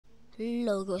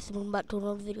Hello guys, welcome back to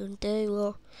another video, and today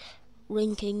we're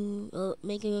making a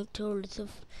tier list of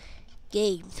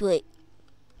games. Wait,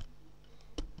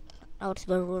 now it's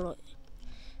better.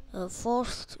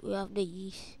 First we have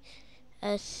these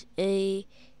S, A,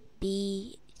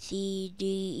 B, C,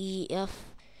 D, E, F,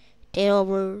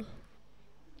 terrible,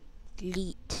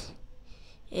 delete,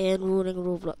 and ruining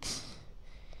Roblox.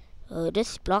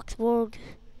 This Bloxburg,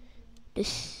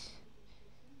 this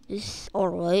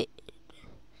alright.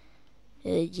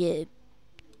 Yeah,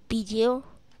 BGO.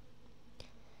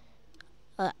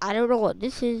 I don't know what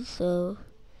this is.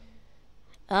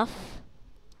 F.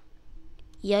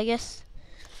 Yeah, I guess.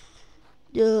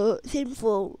 Same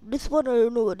for this one. I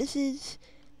don't know what this is.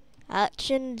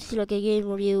 Action. It's like a game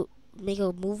where you make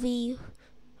a movie.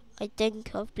 I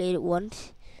think I've played it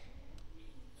once.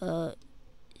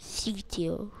 C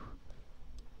tier.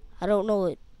 I don't know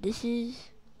what this is.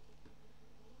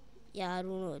 Yeah, I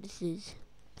don't know what this is.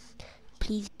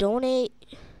 Please donate.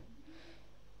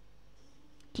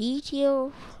 D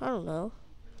tier. I don't know.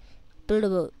 Build a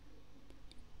boat.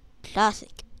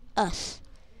 Classic. Us.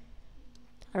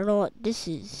 I don't know what this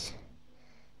is.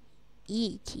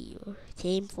 E tier.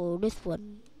 Same for this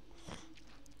one.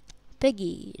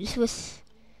 Piggy. This was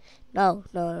no.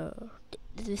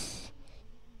 This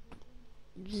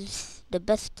is the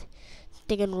best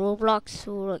thing in Roblox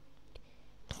for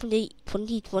like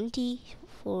 2020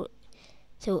 for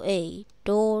A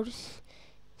doors.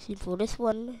 Same for this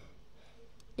one.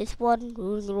 This one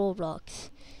ruining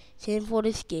Roblox. Same for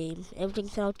this game.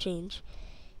 Everything's now changed.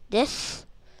 This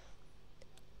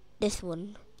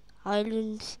one.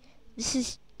 Islands.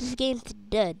 This game's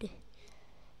dead.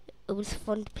 It was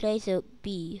fun to play, so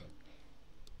B.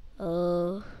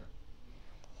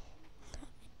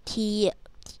 TGS,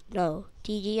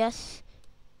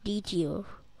 D tier.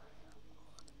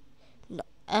 No,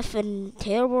 F and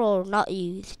terrible are not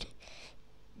used.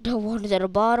 The ones at the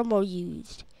bottom are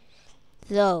used.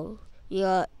 So, you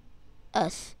got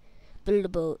S, build a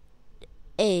boat.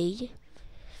 A,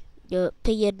 the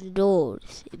pig and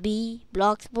doors. B,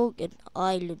 Bloxburg and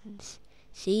islands.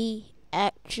 C,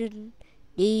 action.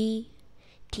 D,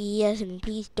 TS and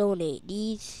please donate.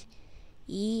 These,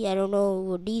 E, I don't know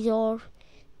what these are.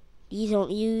 These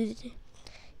aren't used.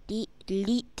 D,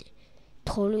 delete.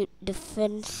 Toilet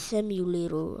defense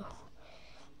simulator.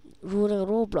 Ruining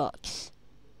Roblox.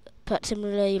 Pet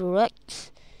Simulator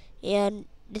X. And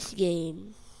this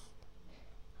game.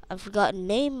 I've forgotten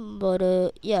the name, but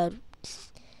yeah.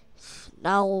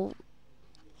 Now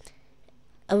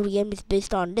every game is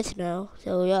based on this now.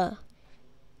 So yeah.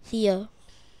 See ya.